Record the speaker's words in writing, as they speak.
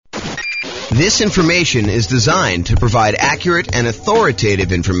This information is designed to provide accurate and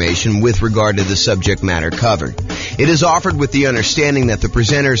authoritative information with regard to the subject matter covered. It is offered with the understanding that the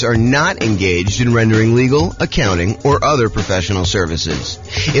presenters are not engaged in rendering legal, accounting, or other professional services.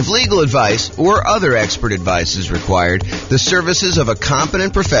 If legal advice or other expert advice is required, the services of a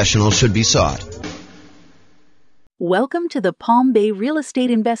competent professional should be sought. Welcome to the Palm Bay Real Estate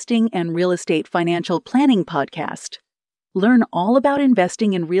Investing and Real Estate Financial Planning Podcast. Learn all about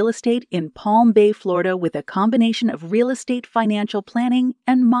investing in real estate in Palm Bay, Florida, with a combination of real estate financial planning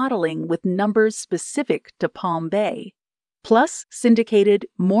and modeling with numbers specific to Palm Bay. Plus, syndicated,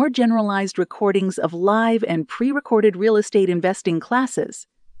 more generalized recordings of live and pre-recorded real estate investing classes,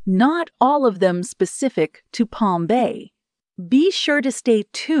 not all of them specific to Palm Bay. Be sure to stay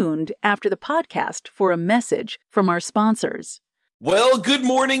tuned after the podcast for a message from our sponsors. Well, good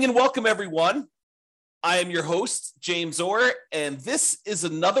morning and welcome, everyone. I am your host, James Orr, and this is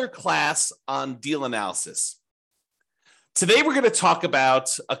another class on deal analysis. Today, we're going to talk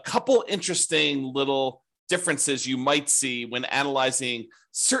about a couple interesting little differences you might see when analyzing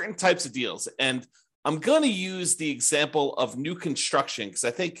certain types of deals. And I'm going to use the example of new construction because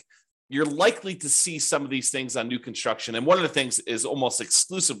I think you're likely to see some of these things on new construction. And one of the things is almost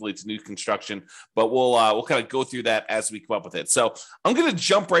exclusively to new construction, but we'll kind of go through that as we come up with it. So I'm going to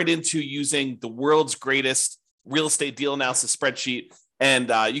jump right into using the world's greatest real estate deal analysis spreadsheet. And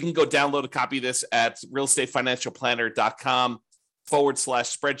you can go download a copy of this at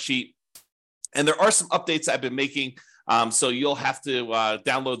realestatefinancialplanner.com/spreadsheet. And there are some updates I've been making. So you'll have to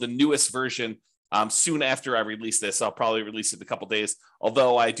download the newest version soon after I release this. I'll probably release it in a couple days,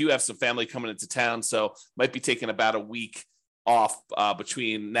 although I do have some family coming into town, so might be taking about a week off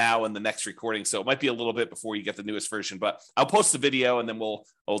between now and the next recording. So it might be a little bit before you get the newest version, but I'll post the video and then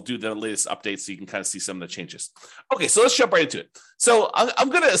I'll do the latest updates so you can kind of see some of the changes. Okay, so let's jump right into it. So I'm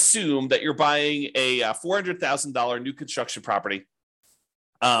going to assume that you're buying a $400,000 new construction property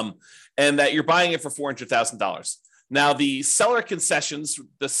and that you're buying it for $400,000. Now, the seller concessions,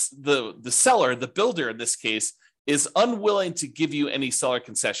 the seller, the builder in this case, is unwilling to give you any seller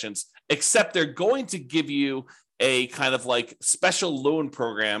concessions, except they're going to give you a kind of like special loan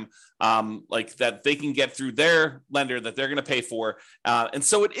program like that they can get through their lender that they're going to pay for. And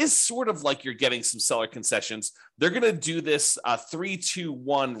so it is sort of like you're getting some seller concessions. They're going to do this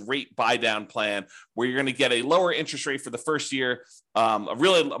 3-2-1 rate buy down plan where you're going to get a lower interest rate for the first year, a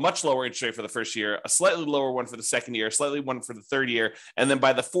much lower interest rate for the first year, a slightly lower one for the second year, slightly one for the third year. And then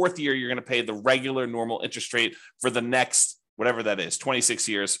by the fourth year, you're going to pay the regular normal interest rate for the next, whatever that is, 26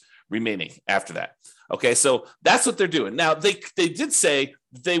 years remaining after that. Okay, so that's what they're doing. Now, they did say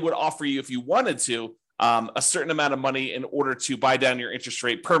they would offer you, if you wanted to, a certain amount of money in order to buy down your interest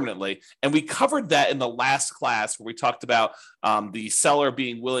rate permanently. And we covered that in the last class where we talked about the seller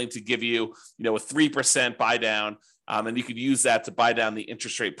being willing to give you, a 3% buy down, and you could use that to buy down the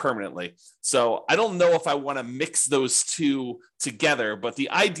interest rate permanently. So I don't know if I want to mix those two together, but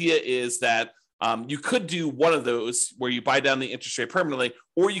the idea is that you could do one of those where you buy down the interest rate permanently,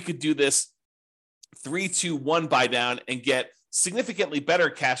 or you could do this 3-2-1 buy down and get significantly better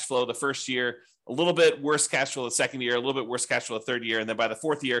cash flow the first year, a little bit worse cash flow the second year, a little bit worse cash flow the third year. And then by the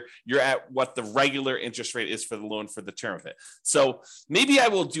fourth year, you're at what the regular interest rate is for the loan for the term of it. So maybe I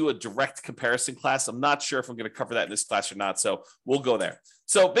will do a direct comparison class. I'm not sure if I'm going to cover that in this class or not. So we'll go there.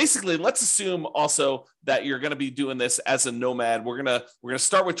 So basically, let's assume also that you're going to be doing this as a nomad. We're going to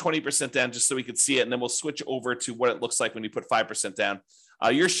start with 20% down just so we can see it. And then we'll switch over to what it looks like when you put 5% down.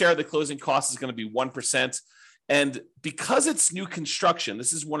 Your share of the closing cost is going to be 1%. And because it's new construction,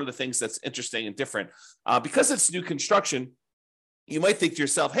 this is one of the things that's interesting and different. Because it's new construction, you might think to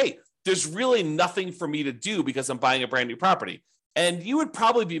yourself, hey, there's really nothing for me to do because I'm buying a brand new property. And you would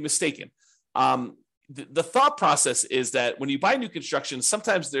probably be mistaken. The thought process is that when you buy new construction,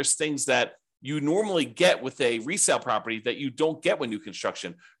 sometimes there's things that you normally get with a resale property that you don't get with new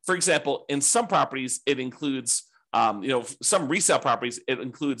construction. For example, in some properties, it includes some resale properties, it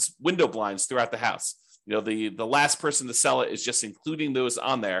includes window blinds throughout the house. The last person to sell it is just including those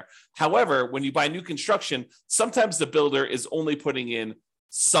on there. However, when you buy new construction, sometimes the builder is only putting in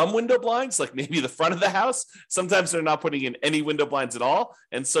some window blinds, like maybe the front of the house. Sometimes they're not putting in any window blinds at all.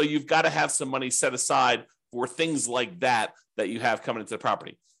 And so you've got to have some money set aside for things like that you have coming into the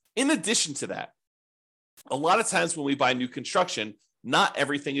property. In addition to that, a lot of times when we buy new construction, not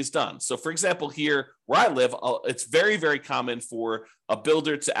everything is done. So for example, here where I live, it's very, very common for a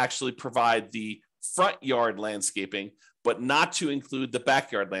builder to actually provide the front yard landscaping, but not to include the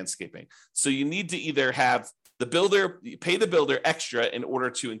backyard landscaping. So you need to either have the builder, pay the builder extra in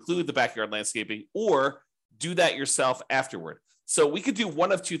order to include the backyard landscaping, or do that yourself afterward. So we could do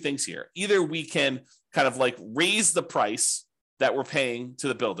one of two things here. Either we can kind of like raise the price that we're paying to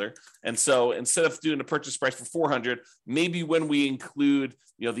the builder. And so instead of doing a purchase price for 400, maybe when we include,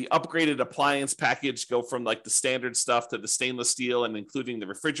 the upgraded appliance package, go from like the standard stuff to the stainless steel and including the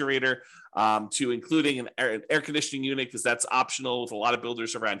refrigerator, to including an air conditioning unit, because that's optional with a lot of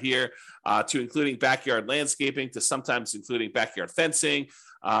builders around here, to including backyard landscaping, to sometimes including backyard fencing,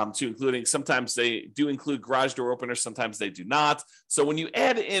 to including, sometimes they do include garage door openers, sometimes they do not. So when you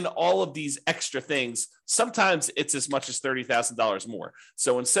add in all of these extra things, sometimes it's as much as $30,000 more.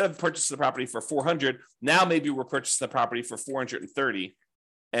 So instead of purchasing the property for 400, now maybe we're purchasing the property for 430.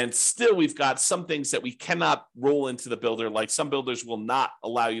 And still, we've got some things that we cannot roll into the builder. Like some builders will not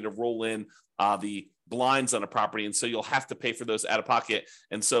allow you to roll in the blinds on a property. And so you'll have to pay for those out of pocket.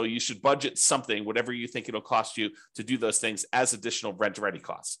 And so you should budget something, whatever you think it'll cost you to do those things, as additional rent ready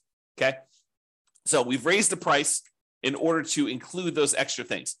costs. Okay. So we've raised the price in order to include those extra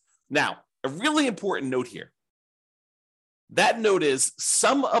things. Now, a really important note here. That note is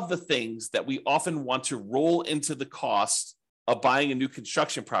some of the things that we often want to roll into the cost of buying a new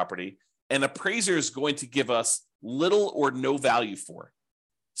construction property, an appraiser is going to give us little or no value for.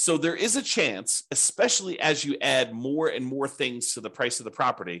 So there is a chance, especially as you add more and more things to the price of the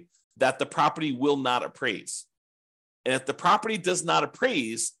property, that the property will not appraise. And if the property does not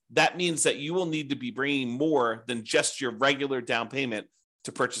appraise, that means that you will need to be bringing more than just your regular down payment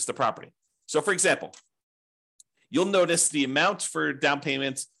to purchase the property. So for example, you'll notice the amount for down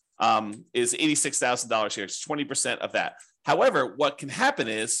payment is $86,000 here. It's 20% of that. However, what can happen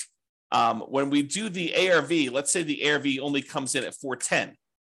is when we do the ARV, let's say the ARV only comes in at 410.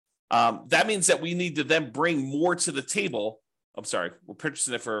 That means that we need to then bring more to the table. I'm sorry, we're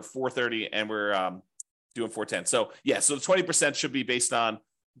purchasing it for 430 and we're doing 410. So yeah, so the 20% should be based on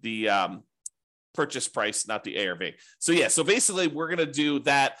the purchase price, not the ARV. So yeah, so basically we're going to do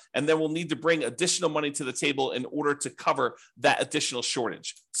that, and then we'll need to bring additional money to the table in order to cover that additional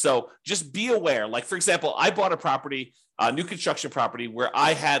shortage. So just be aware, like for example, I bought a property, a new construction property, where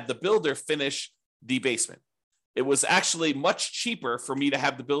I had the builder finish the basement. It was actually much cheaper for me to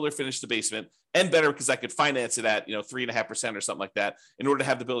have the builder finish the basement, and better because I could finance it at 3.5% or something like that in order to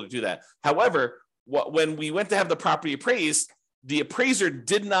have the builder do that. However, when we went to have the property appraised, the appraiser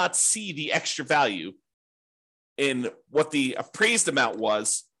did not see the extra value in what the appraised amount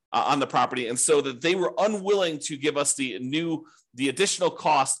was on the property. And so that they were unwilling to give us the additional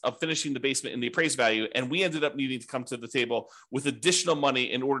cost of finishing the basement in the appraised value. And we ended up needing to come to the table with additional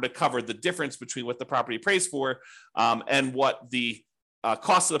money in order to cover the difference between what the property appraised for and what the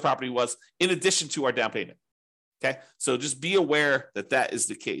cost of the property was, in addition to our down payment. Okay. So just be aware that that is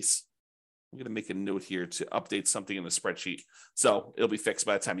the case. I'm going to make a note here to update something in the spreadsheet, so it'll be fixed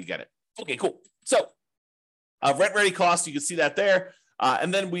by the time you get it. Okay, cool. So rent ready cost, you can see that there.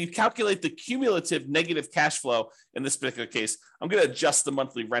 And then we calculate the cumulative negative cash flow in this particular case. I'm going to adjust the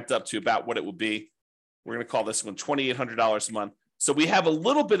monthly rent up to about what it would be. We're going to call this one $2,800 a month. So we have a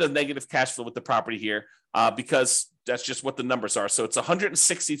little bit of negative cash flow with the property here because that's just what the numbers are. So it's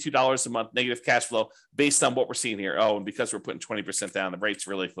 $162 a month negative cash flow based on what we're seeing here. Oh, and because we're putting 20% down, the rate's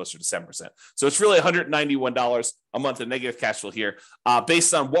really closer to 7%. So it's really $191 a month of negative cash flow here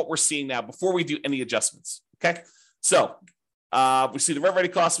based on what we're seeing now before we do any adjustments. Okay. So we see the rent ready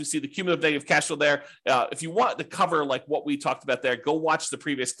costs. We see the cumulative negative cash flow there. If you want to cover like what we talked about there, go watch the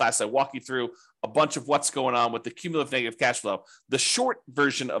previous class. I walk you through a bunch of what's going on with the cumulative negative cash flow. The short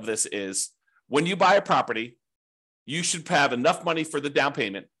version of this is when you buy a property, you should have enough money for the down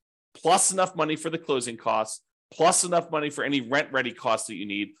payment, plus enough money for the closing costs, plus enough money for any rent ready costs that you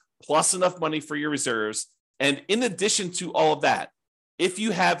need, plus enough money for your reserves. And in addition to all of that, if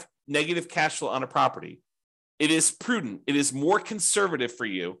you have negative cash flow on a property, it is prudent, it is more conservative for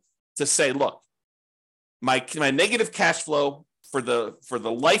you to say, look, my negative cash flow for the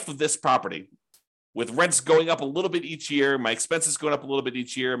life of this property, with rents going up a little bit each year, my expenses going up a little bit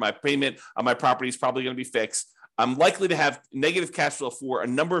each year, my payment on my property is probably going to be fixed. I'm likely to have negative cash flow for a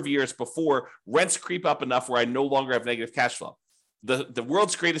number of years before rents creep up enough where I no longer have negative cash flow. The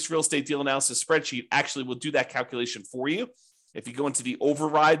world's greatest real estate deal analysis spreadsheet actually will do that calculation for you. If you go into the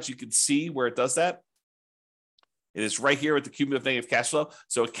overrides, you can see where it does that. It is right here with the cumulative negative cash flow.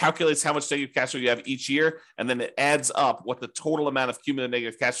 So it calculates how much negative cash flow you have each year, and then it adds up what the total amount of cumulative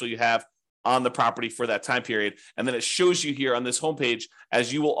negative cash flow you have on the property for that time period. And then it shows you here on this homepage,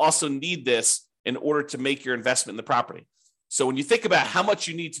 as you will also need this in order to make your investment in the property. So when you think about how much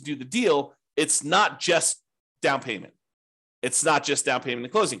you need to do the deal, it's not just down payment. It's not just down payment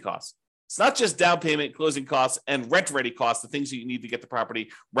and closing costs. It's not just down payment, closing costs, and rent ready costs, the things that you need to get the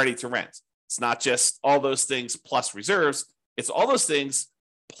property ready to rent. It's not just all those things plus reserves. It's all those things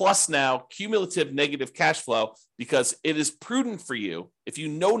plus now cumulative negative cash flow, because it is prudent for you, if you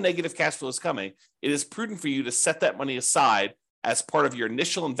know negative cash flow is coming, it is prudent for you to set that money aside as part of your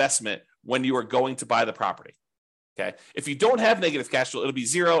initial investment when you are going to buy the property. Okay. If you don't have negative cash flow, it'll be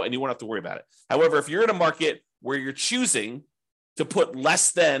zero and you won't have to worry about it. However, if you're in a market where you're choosing to put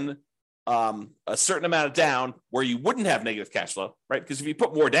less than a certain amount of down where you wouldn't have negative cash flow, right? Because if you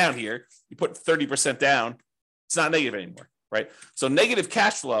put more down here, you put 30% down, it's not negative anymore, right? So negative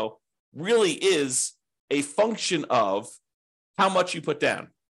cash flow really is a function of how much you put down.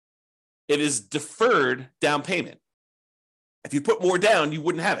 It is deferred down payment. If you put more down, you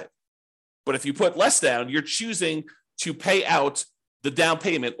wouldn't have it. But if you put less down, you're choosing to pay out the down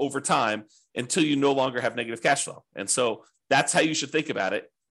payment over time until you no longer have negative cash flow. And so that's how you should think about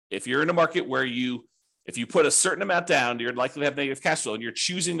it. If you're in a market where if you put a certain amount down, you're likely to have negative cash flow, and you're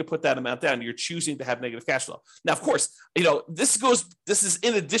choosing to put that amount down, you're choosing to have negative cash flow. Now, of course, this is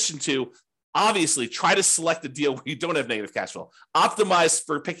in addition to, obviously, try to select a deal where you don't have negative cash flow. Optimize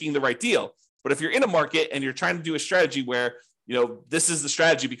for picking the right deal. But if you're in a market and you're trying to do a strategy where this is the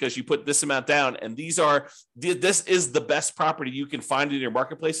strategy because you put this amount down, and this is the best property you can find in your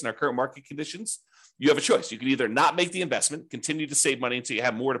marketplace in our current market conditions, you have a choice. You can either not make the investment, continue to save money until you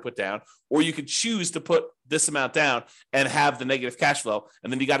have more to put down, or you could choose to put this amount down and have the negative cash flow.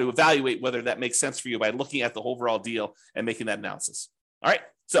 And then you got to evaluate whether that makes sense for you by looking at the overall deal and making that analysis. All right.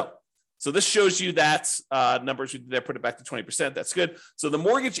 So this shows you that numbers we did there, put it back to 20%. That's good. So the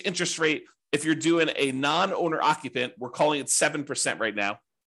mortgage interest rate, if you're doing a non-owner occupant, we're calling it 7% right now.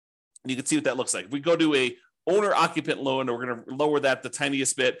 And you can see what that looks like. If we go to a owner occupant loan, we're going to lower that the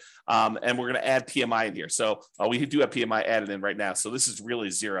tiniest bit, and we're going to add PMI in here. So we do have PMI added in right now. So this is really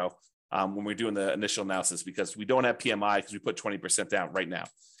zero when we're doing the initial analysis, because we don't have PMI because we put 20% down right now.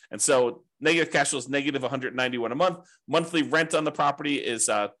 And so negative cash flow is negative $191 a month. Monthly rent on the property is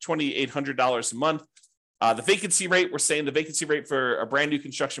 $2,800 a month. The vacancy rate, we're saying the vacancy rate for a brand new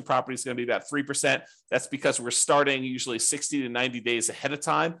construction property is going to be about 3%. That's because we're starting usually 60 to 90 days ahead of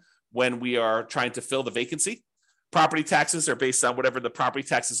time when we are trying to fill the vacancy. Property taxes are based on whatever the property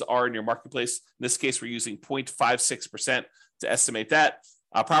taxes are in your marketplace. In this case, we're using 0.56% to estimate that.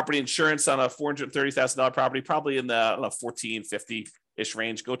 Property insurance on a $430,000 property, probably in the $1,450-ish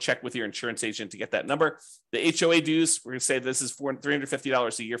range. Go check with your insurance agent to get that number. The HOA dues, we're going to say this is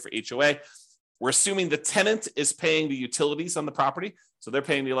 $350 a year for HOA. We're assuming the tenant is paying the utilities on the property. So they're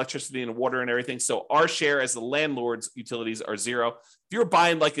paying the electricity and water and everything. So our share as the landlord's utilities are zero. If you're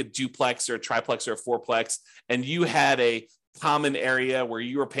buying like a duplex or a triplex or a fourplex, and you had a common area where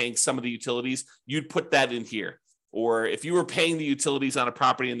you were paying some of the utilities, you'd put that in here. Or if you were paying the utilities on a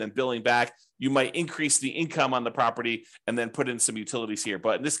property and then billing back, you might increase the income on the property and then put in some utilities here.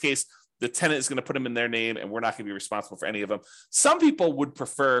 But in this case, the tenant is going to put them in their name, and we're not going to be responsible for any of them. Some people would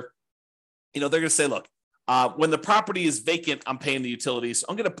prefer, they're going to say, look, when the property is vacant, I'm paying the utilities. So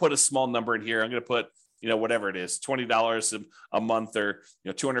I'm going to put a small number in here. I'm going to put, whatever it is, $20 a month or,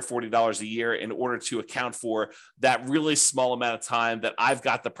 $240 a year in order to account for that really small amount of time that I've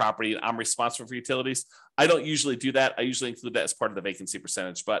got the property and I'm responsible for utilities. I don't usually do that. I usually include that as part of the vacancy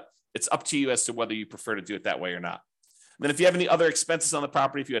percentage, but it's up to you as to whether you prefer to do it that way or not. And then if you have any other expenses on the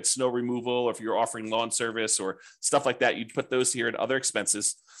property, if you had snow removal or if you're offering lawn service or stuff like that, you'd put those here in other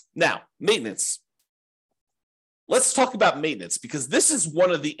expenses. Now, maintenance. Let's talk about maintenance, because this is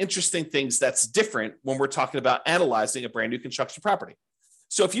one of the interesting things that's different when we're talking about analyzing a brand new construction property.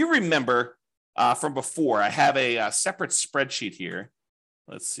 So if you remember from before, I have a separate spreadsheet here.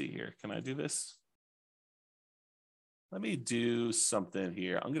 Let's see here. Can I do this? Let me do something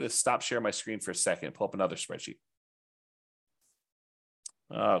here. I'm going to stop sharing my screen for a second and pull up another spreadsheet.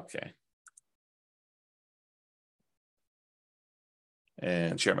 Okay.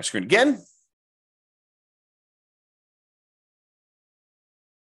 And share my screen again.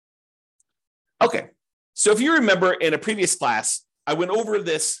 Okay, so if you remember in a previous class, I went over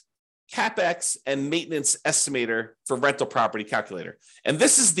this CapEx and maintenance estimator for rental property calculator. And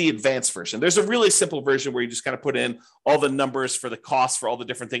this is the advanced version. There's a really simple version where you just kind of put in all the numbers for the costs for all the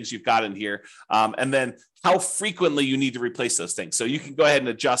different things you've got in here, and then how frequently you need to replace those things. So you can go ahead and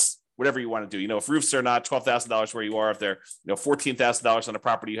adjust whatever you want to do. If roofs are not $12,000 where you are, if they're $14,000 on a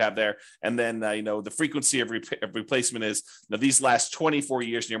property you have there, and then the frequency of replacement is these last 24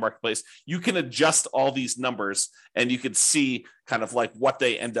 years in your marketplace, you can adjust all these numbers and you can see kind of like what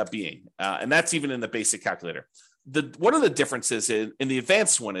they end up being, and that's even in the basic calculator. One of the differences in the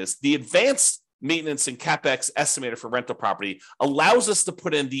advanced one is the advanced maintenance and CapEx estimator for rental property allows us to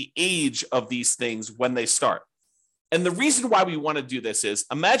put in the age of these things when they start. And the reason why we want to do this is,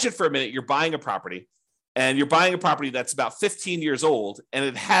 imagine for a minute you're buying a property and you're buying a property that's about 15 years old and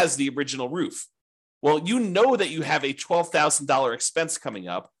it has the original roof. Well, you know that you have a $12,000 expense coming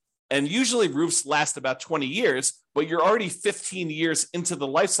up, and usually roofs last about 20 years, but you're already 15 years into the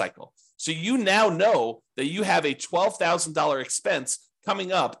life cycle. So you now know that you have a $12,000 expense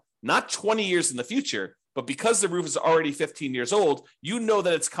coming up, not 20 years in the future, but because the roof is already 15 years old, you know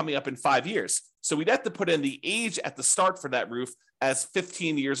that it's coming up in 5 years. So we'd have to put in the age at the start for that roof as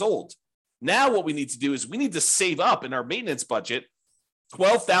 15 years old. Now what we need to do is we need to save up in our maintenance budget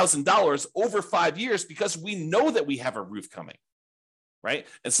 $12,000 over 5 years because we know that we have a roof coming, right?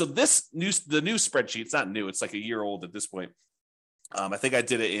 And so the new spreadsheet, it's not new, it's like a year old at this point. I think I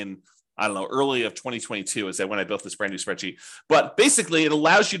did it in, early of 2022 is that when I built this brand new spreadsheet. But basically, it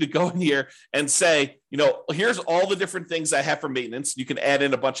allows you to go in here and say, here's all the different things I have for maintenance. You can add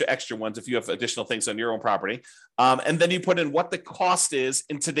in a bunch of extra ones if you have additional things on your own property. And then you put in what the cost is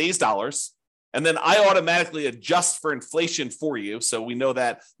in today's dollars. And then I automatically adjust for inflation for you. So we know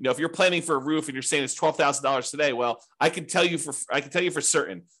that, if you're planning for a roof and you're saying it's $12,000 today, well, I can tell you for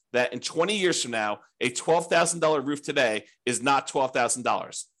certain that in 20 years from now, a $12,000 roof today is not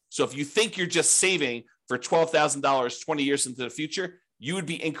 $12,000. So if you think you're just saving for $12,000 20 years into the future, you would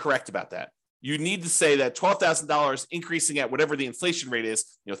be incorrect about that. You need to say that $12,000 increasing at whatever the inflation rate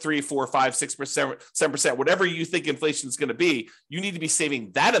is, 3, 4, 5, 6%, 7%, whatever you think inflation is going to be, you need to be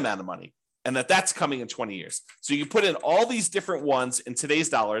saving that amount of money. And that's coming in 20 years. So you put in all these different ones in today's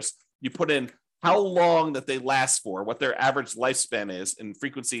dollars. You put in how long that they last for, what their average lifespan is in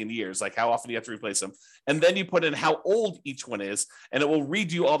frequency in years, like how often you have to replace them. And then you put in how old each one is, and it will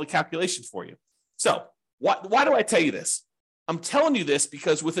redo all the calculations for you. So why do I tell you this? I'm telling you this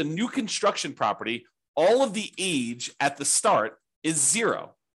because with a new construction property, all of the age at the start is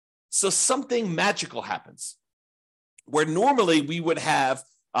 0. So something magical happens where normally we would have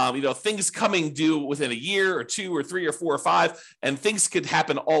things coming due within a year or 2 or 3 or 4 or 5, and things could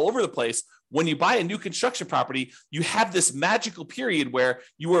happen all over the place. When you buy a new construction property, you have this magical period where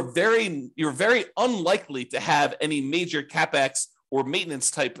you're very unlikely to have any major CapEx or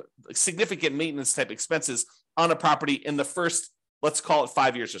significant maintenance type expenses on a property in the first, let's call it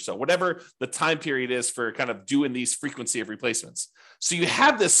 5 years or so, whatever the time period is for kind of doing these frequency of replacements. So you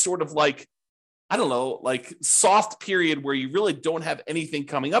have this sort of soft period where you really don't have anything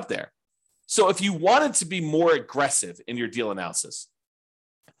coming up there. So if you wanted to be more aggressive in your deal analysis,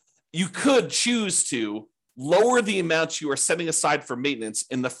 you could choose to lower the amounts you are setting aside for maintenance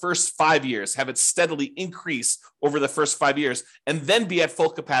in the first 5 years, have it steadily increase over the first 5 years, and then be at full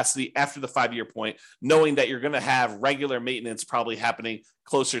capacity after the 5-year point, knowing that you're going to have regular maintenance probably happening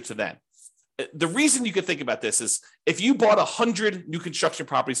closer to then. The reason you could think about this is if you bought 100 new construction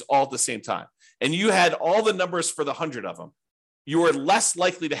properties all at the same time, and you had all the numbers for the 100 of them, you are less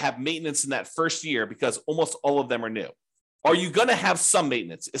likely to have maintenance in that first year because almost all of them are new. Are you going to have some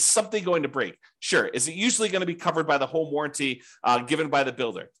maintenance? Is something going to break? Sure. Is it usually going to be covered by the home warranty given by the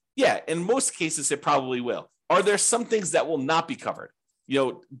builder? Yeah, in most cases, it probably will. Are there some things that will not be covered?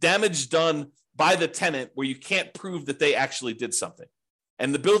 Damage done by the tenant where you can't prove that they actually did something,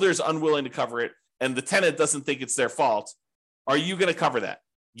 and the builder is unwilling to cover it, and the tenant doesn't think it's their fault. Are you going to cover that?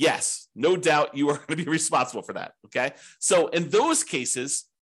 Yes, no doubt you are going to be responsible for that, okay? So in those cases,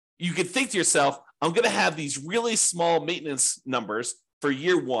 you could think to yourself, I'm going to have these really small maintenance numbers for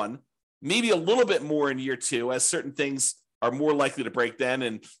year 1, maybe a little bit more in year 2 as certain things are more likely to break then.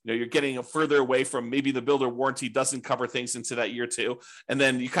 And you're getting further away from maybe the builder warranty doesn't cover things into that year 2. And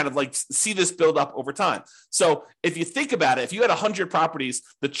then you kind of see this build up over time. So if you think about it, if you had 100 properties,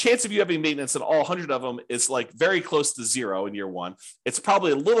 the chance of you having maintenance in all 100 of them is very close to 0 in year 1. It's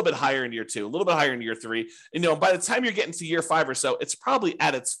probably a little bit higher in year 2, a little bit higher in year 3. By the time you're getting to year 5 or so, it's probably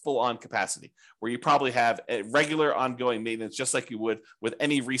at its full on capacity where you probably have a regular ongoing maintenance, just like you would with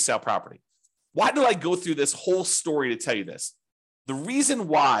any resale property. Why do I go through this whole story to tell you this? The reason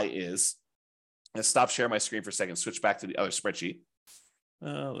why is, let's stop sharing my screen for a second, switch back to the other spreadsheet.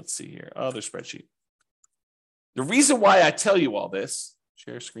 Let's see here, other spreadsheet. The reason why I tell you all this,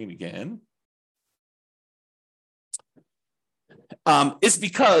 share screen again, is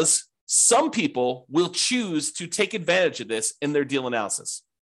because some people will choose to take advantage of this in their deal analysis.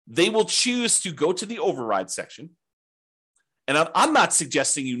 They will choose to go to the override section. And I'm not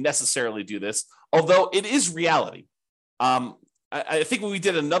suggesting you necessarily do this, although it is reality. I think when we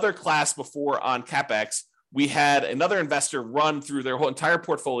did another class before on CapEx, we had another investor run through their whole entire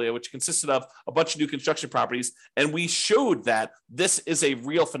portfolio, which consisted of a bunch of new construction properties. And we showed that this is a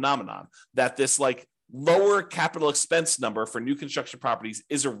real phenomenon, that this lower capital expense number for new construction properties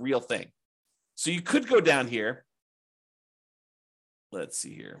is a real thing. So you could go down here let's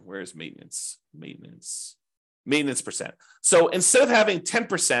see here. Where's maintenance? Maintenance percent. So instead of having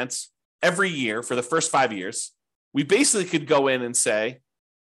 10% every year for the first 5 years, we basically could go in and say,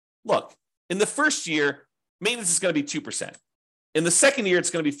 look, in the first year, maintenance is going to be 2%. In the second year, it's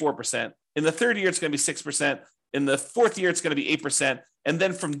going to be 4%. In the third year, it's going to be 6%. In the fourth year, it's going to be 8%. And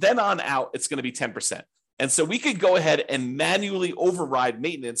then from then on out, it's going to be 10%. And so we could go ahead and manually override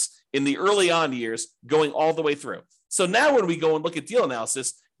maintenance in the early on years going all the way through. So now when we go and look at deal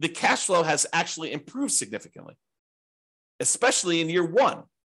analysis, the cash flow has actually improved significantly, especially in year one,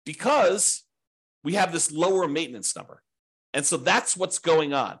 because we have this lower maintenance number. And so that's what's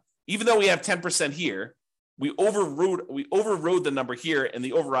going on. Even though we have 10% here, we overrode the number here in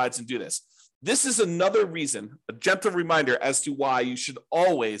the overrides and do this. This is another reason, a gentle reminder as to why you should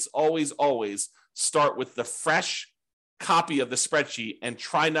always, always, always start with the fresh copy of the spreadsheet and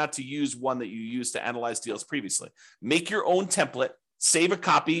try not to use one that you used to analyze deals previously. Make your own template, save a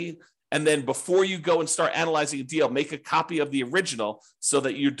copy, and then before you go and start analyzing a deal, make a copy of the original so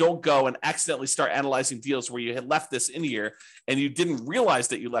that you don't go and accidentally start analyzing deals where you had left this in here and you didn't realize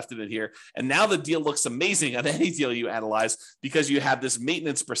that you left it in here. And now the deal looks amazing on any deal you analyze because you have this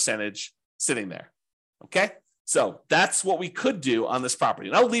maintenance percentage sitting there. Okay. So that's what we could do on this property.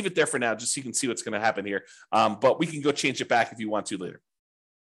 And I'll leave it there for now, just so you can see what's going to happen here. But we can go change it back if you want to later.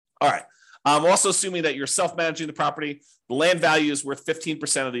 All right. I'm also assuming that you're self-managing the property. The land value is worth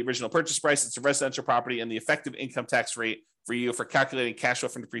 15% of the original purchase price. It's a residential property, and the effective income tax rate for you for calculating cash flow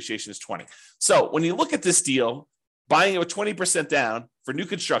from depreciation is 20. So when you look at this deal, buying it with 20% down for new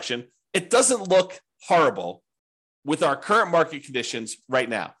construction, it doesn't look horrible with our current market conditions right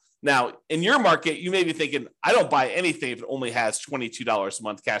now. Now, in your market, you may be thinking, I don't buy anything if it only has $22 a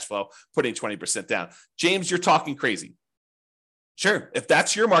month cash flow, putting 20% down. James, you're talking crazy. Sure, if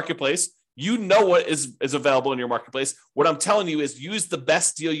that's your marketplace, you know what is available in your marketplace. What I'm telling you is use the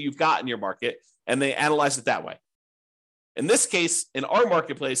best deal you've got in your market, and they analyze it that way. In this case, in our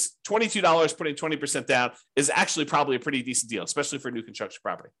marketplace, $22 putting 20% down is actually probably a pretty decent deal, especially for new construction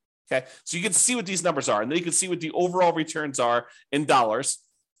property. Okay, so you can see what these numbers are, and then you can see what the overall returns are in dollars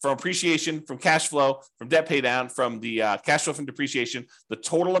from appreciation, from cash flow, from debt pay down, from the cash flow from depreciation, the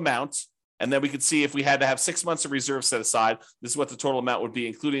total amount. And then we could see if we had to have 6 months of reserves set aside, this is what the total amount would be,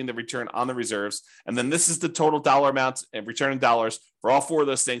 including the return on the reserves. And then this is the total dollar amount and return in dollars for all four of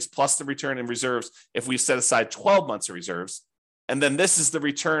those things, plus the return in reserves if we set aside 12 months of reserves. And then this is the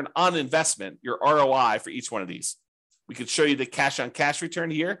return on investment, your ROI for each one of these. We could show you the cash on cash return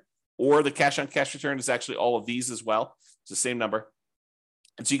here, or the cash on cash return is actually all of these as well. It's the same number.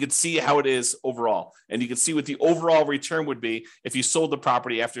 And so you can see how it is overall. And you can see what the overall return would be if you sold the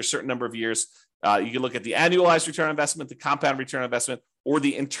property after a certain number of years. You can look at the annualized return on investment, the compound return on investment, or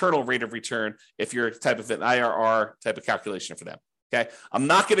the internal rate of return if you're type of an IRR type of calculation for them. Okay. I'm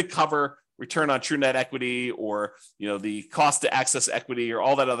not going to cover return on true net equity or, the cost to access equity or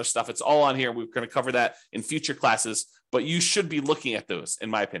all that other stuff. It's all on here. We're going to cover that in future classes, but you should be looking at those, in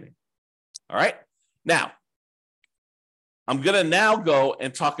my opinion. All right. Now, I'm going to now go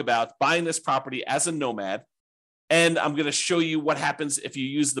and talk about buying this property as a nomad, and I'm going to show you what happens if you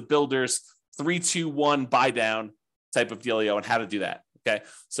use the builder's 3-2-1 buy down type of dealio and how to do that. Okay,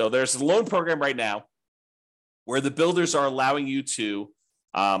 so there's a loan program right now where the builders are allowing you to,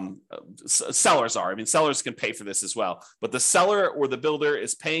 sellers are. I mean, sellers can pay for this as well, but the seller or the builder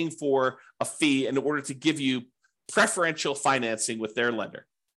is paying for a fee in order to give you preferential financing with their lender.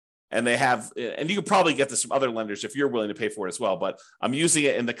 And they have, and you could probably get this from other lenders if you're willing to pay for it as well. But I'm using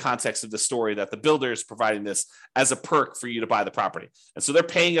it in the context of the story that the builder is providing this as a perk for you to buy the property. And so they're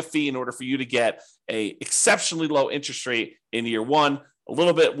paying a fee in order for you to get a exceptionally low interest rate in year one, a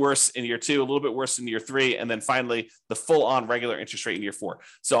little bit worse in year two, a little bit worse in year three, and then finally the full on regular interest rate in year four.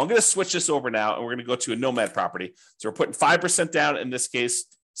 So I'm going to switch this over now, and we're going to go to a nomad property. So we're putting 5% down in this case,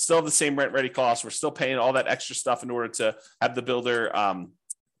 still the same rent ready cost. We're still paying all that extra stuff in order to have the builder,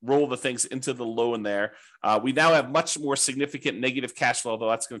 roll the things into the loan there. We now have much more significant negative cash flow, though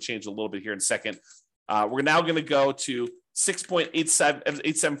that's going to change a little bit here in a second. We're now going to go to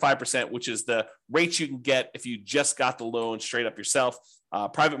 6.875%, which is the rate you can get if you just got the loan straight up yourself.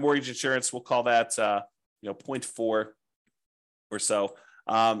 Private mortgage insurance, we'll call that 0.4 or so.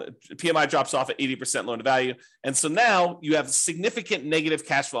 PMI drops off at 80% loan to value. And so now you have significant negative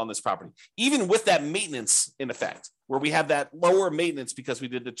cash flow on this property, even with that maintenance in effect, where we have that lower maintenance because we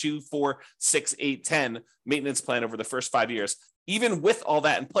did the 2, 4, 6, 8, 10 maintenance plan over the first 5 years. Even with all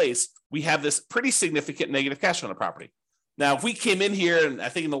that in place, we have this pretty significant negative cash flow on the property. Now, if we came in here, and I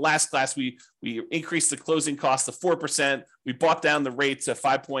think in the last class, we increased the closing cost to 4%. We brought down the rate to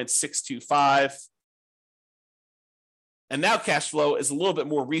 5.625. And now cash flow is a little bit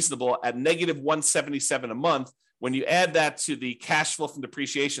more reasonable at negative 177 a month. When you add that to the cash flow from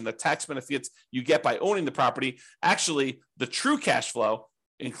depreciation, the tax benefits you get by owning the property, actually the true cash flow,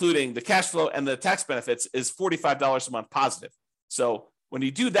 including the cash flow and the tax benefits, is $45 a month positive. So when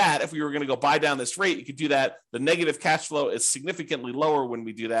you do that, if we were going to go buy down this rate, you could do that. The negative cash flow is significantly lower when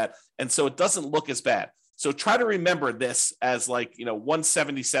we do that. And so it doesn't look as bad. So try to remember this as like,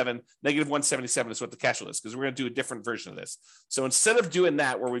 177, negative 177 is what the cash flow is, because we're going to do a different version of this. So instead of doing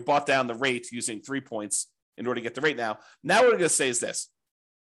that, where we bought down the rate using 3 points in order to get the rate now what we're going to say is this.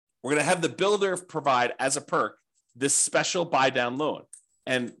 We're going to have the builder provide as a perk this special buy down loan.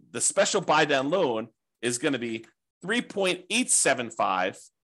 And the special buy down loan is going to be 3.875,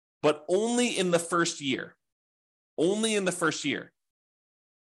 but only in the first year. Only in the first year.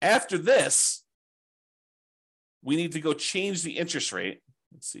 After this, we need to go change the interest rate.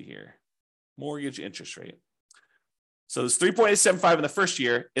 Let's see here. Mortgage interest rate. So it's 3.875 in the first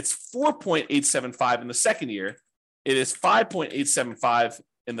year. It's 4.875 in the second year. It is 5.875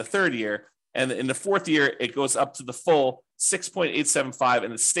 in the third year. And in the fourth year, it goes up to the full 6.875,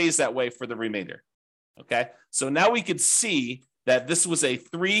 and it stays that way for the remainder. Okay. So now we could see that this was a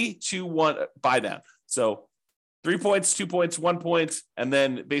 3-2-1 buy down. So 3 points, 2 points, 1 point, and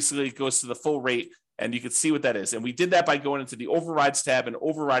then basically it goes to the full rate. And you can see what that is. And we did that by going into the overrides tab and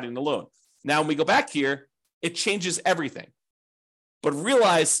overriding the loan. Now, when we go back here, it changes everything. But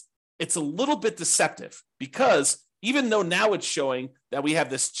realize it's a little bit deceptive, because even though now it's showing that we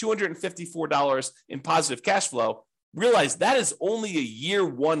have this $254 in positive cash flow, realize that is only a year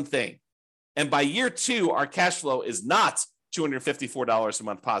one thing. And by year two, our cash flow is not $254 a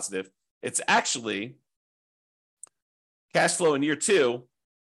month positive. It's actually cash flow in year two,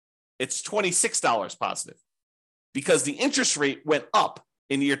 it's $26 positive, because the interest rate went up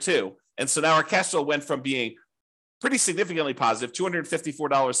in year two. And so now our cash flow went from being pretty significantly positive,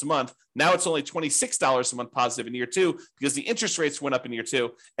 $254 a month. Now it's only $26 a month positive in year two, because the interest rates went up in year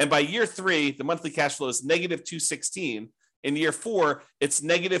two. And by year three, the monthly cash flow is negative $216. In year four, it's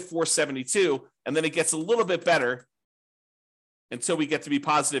negative $472. And then it gets a little bit better until we get to be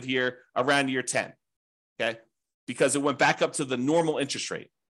positive here around year 10. Okay. Because it went back up to the normal interest rate.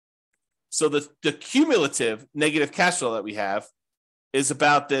 So the cumulative negative cash flow that we have is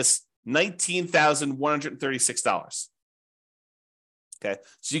about this $19,136. Okay,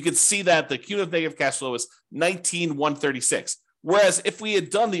 so you can see that the cumulative negative cash flow is $19,136. Whereas if we had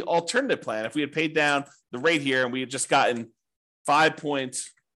done the alternative plan, if we had paid down the rate here and we had just gotten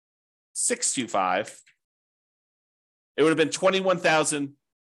 5.625, it would have been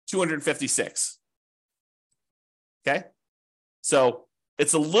 $21,256. Okay, so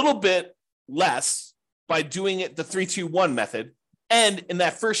it's a little bit less by doing it the 3-2-1 method. And in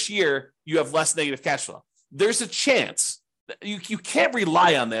that first year, you have less negative cash flow. There's a chance that you can't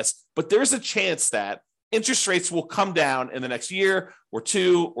rely on this, but there's a chance that interest rates will come down in the next year or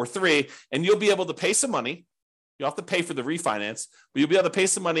two or three, and you'll be able to pay some money. You'll have to pay for the refinance, but you'll be able to pay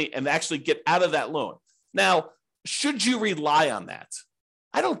some money and actually get out of that loan. Now, should you rely on that?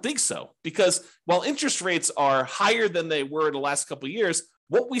 I don't think so, because while interest rates are higher than they were in the last couple of years,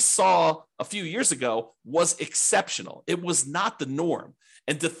 what we saw a few years ago was exceptional. It was not the norm.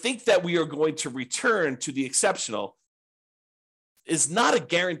 And to think that we are going to return to the exceptional is not a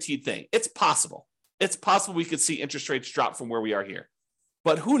guaranteed thing. It's possible. It's possible we could see interest rates drop from where we are here.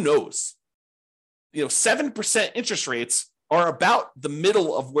 But who knows? 7% interest rates are about the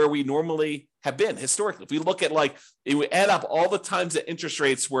middle of where we normally have been historically. If we look at if we add up all the times that interest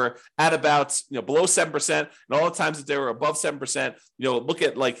rates were at about, below 7% and all the times that they were above 7%, look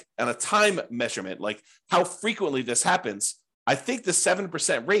at on a time measurement, how frequently this happens. I think the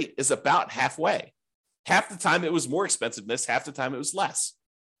 7% rate is about halfway. Half the time it was more expensive than this, half the time it was less.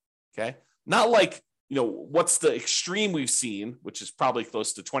 Okay. Not what's the extreme we've seen, which is probably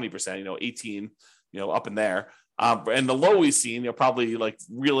close to 20%, 18, up in there. And the low we've seen, probably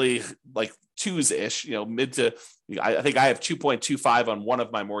really twos-ish, mid to, I think I have 2.25 on one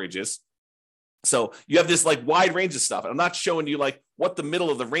of my mortgages. So you have this wide range of stuff. I'm not showing you what the middle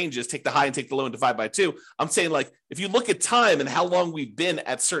of the range is, take the high and take the low and divide by two. I'm saying if you look at time and how long we've been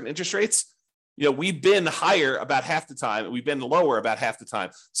at certain interest rates, we've been higher about half the time and we've been lower about half the time.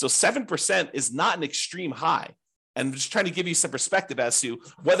 So 7% is not an extreme high. And I'm just trying to give you some perspective as to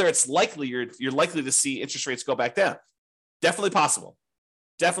whether it's likely you're likely to see interest rates go back down. Definitely possible.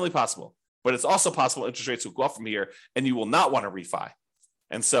 Definitely possible. But it's also possible interest rates will go up from here and you will not want to refi.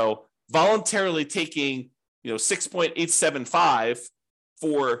 And so voluntarily taking 6.875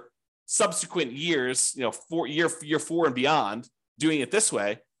 for subsequent years, for year 4 and beyond, doing it this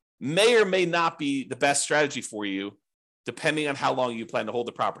way may or may not be the best strategy for you depending on how long you plan to hold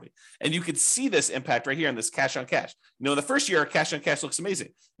the property. And you can see this impact right here in this cash on cash. In the first year, cash on cash looks amazing.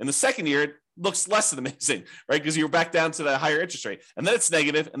 In the second year, it looks less than amazing, right? Because you're back down to the higher interest rate. And then it's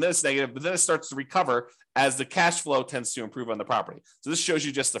negative, and then it's negative, but then it starts to recover as the cash flow tends to improve on the property. So this shows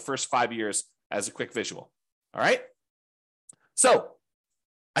you just the first 5 years as a quick visual. All right. So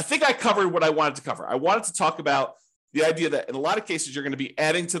I think I covered what I wanted to cover. I wanted to talk about the idea that in a lot of cases, you're going to be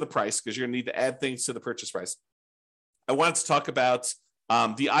adding to the price because you're going to need to add things to the purchase price. I wanted to talk about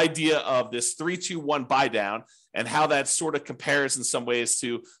the idea of this 3-2-1 buy down and how that sort of compares in some ways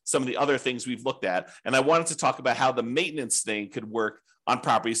to some of the other things we've looked at. And I wanted to talk about how the maintenance thing could work on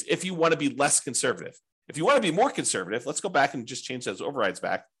properties if you want to be less conservative. If you want to be more conservative, let's go back and just change those overrides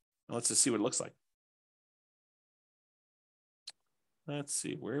back. And let's just see what it looks like. Let's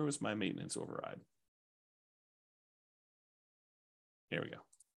see, where was my maintenance override? Here we go.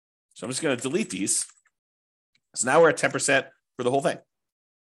 So I'm just going to delete these. So now we're at 10% for the whole thing.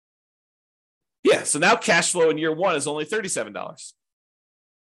 Yeah, so now cash flow in year one is only $37. But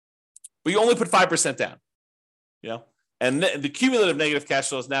you only put 5% down. And the cumulative negative cash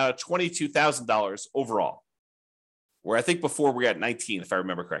flow is now at $22,000 overall. Where I think before we were at 19, if I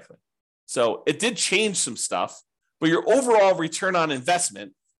remember correctly. So it did change some stuff, but your overall return on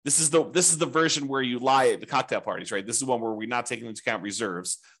investment, this is the version where you lie at the cocktail parties, right? This is the one where we're not taking into account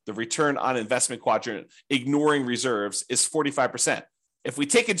reserves. The return on investment quadrant, ignoring reserves, is 45%. If we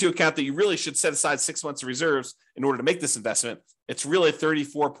take into account that you really should set aside 6 months of reserves in order to make this investment, it's really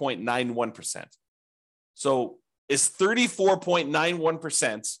 34.91%. So is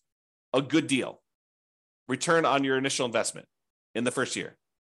 34.91% a good deal? Return on your initial investment in the first year?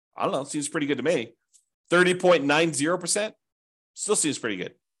 I don't know. Seems pretty good to me. 30.90% still seems pretty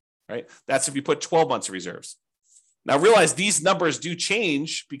good, right? That's if you put 12 months of reserves. Now realize these numbers do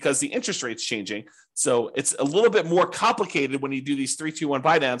change because the interest rate's changing. So it's a little bit more complicated when you do these 3-2-1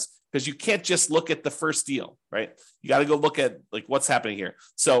 buy downs because you can't just look at the first deal, right? You got to go look at like what's happening here.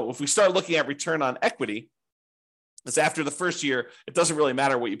 So if we start looking at return on equity, it's after the first year, it doesn't really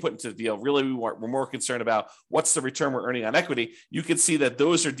matter what you put into the deal. Really, we're more concerned about what's the return we're earning on equity. You can see that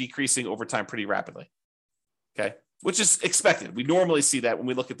those are decreasing over time pretty rapidly, okay? Which is expected. We normally see that when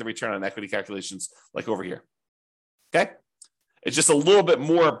we look at the return on equity calculations like over here, okay? It's just a little bit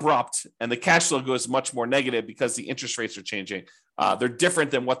more abrupt, and the cash flow goes much more negative because the interest rates are changing. They're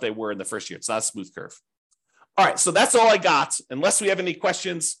different than what they were in the first year. It's not a smooth curve. All right, so that's all I got. Unless we have any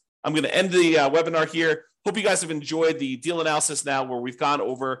questions, I'm going to end the webinar here. Hope you guys have enjoyed the deal analysis now where we've gone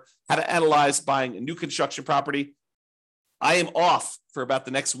over how to analyze buying a new construction property. I am off for about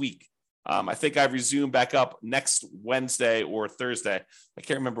the next week. I think I resume back up next Wednesday or Thursday. I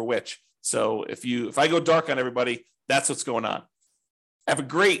can't remember which. So if I go dark on everybody, that's what's going on. Have a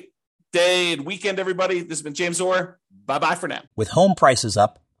great day and weekend, everybody. This has been James Orr. Bye-bye for now. With home prices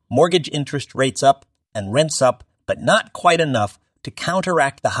up, mortgage interest rates up, and rents up, but not quite enough to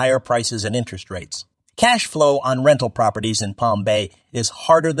counteract the higher prices and interest rates. Cash flow on rental properties in Palm Bay is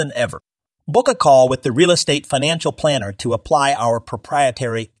harder than ever. Book a call with the Real Estate Financial Planner to apply our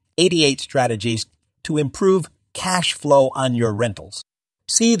proprietary 88 strategies to improve cash flow on your rentals.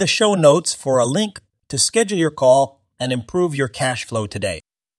 See the show notes for a link to schedule your call and improve your cash flow today.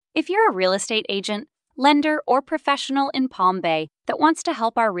 If you're a real estate agent, lender, or professional in Palm Bay that wants to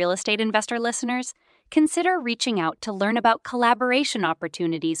help our real estate investor listeners, consider reaching out to learn about collaboration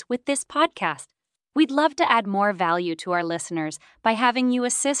opportunities with this podcast. We'd love to add more value to our listeners by having you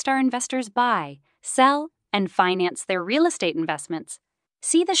assist our investors buy, sell, and finance their real estate investments.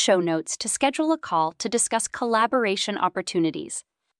 See the show notes to schedule a call to discuss collaboration opportunities.